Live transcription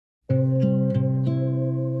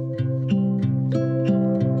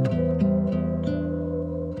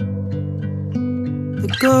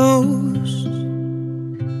ghosts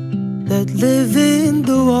that live in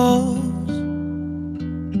the walls.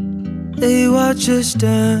 They watch us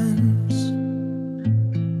dance,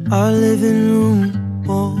 our living room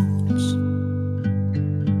walls.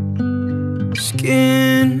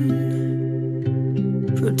 Skin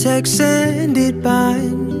protects and it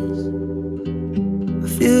binds. I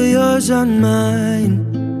feel yours on mine,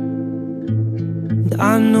 and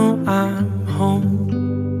I know I'm home.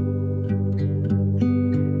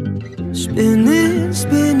 Spin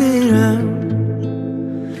it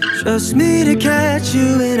round. Trust me to catch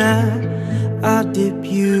you, and I'll dip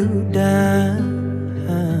you down.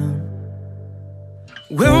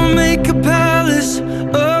 We'll make a palace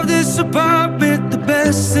of this apartment. The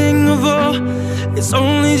best thing of all, it's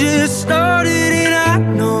only just started, and I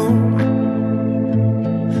know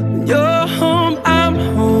when you're home, I'm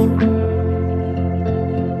home.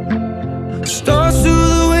 Stars through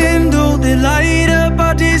the window, they light up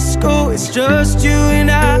our disco. It's just you and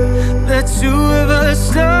I, the two of us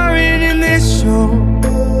starring in this show.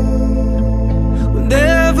 We'll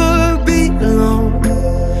never be alone,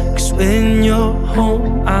 'cause when you're home,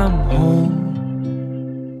 I'm home.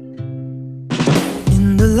 In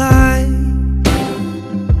the light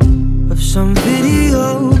of some video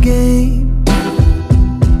game,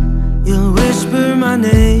 you'll whisper my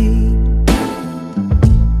name,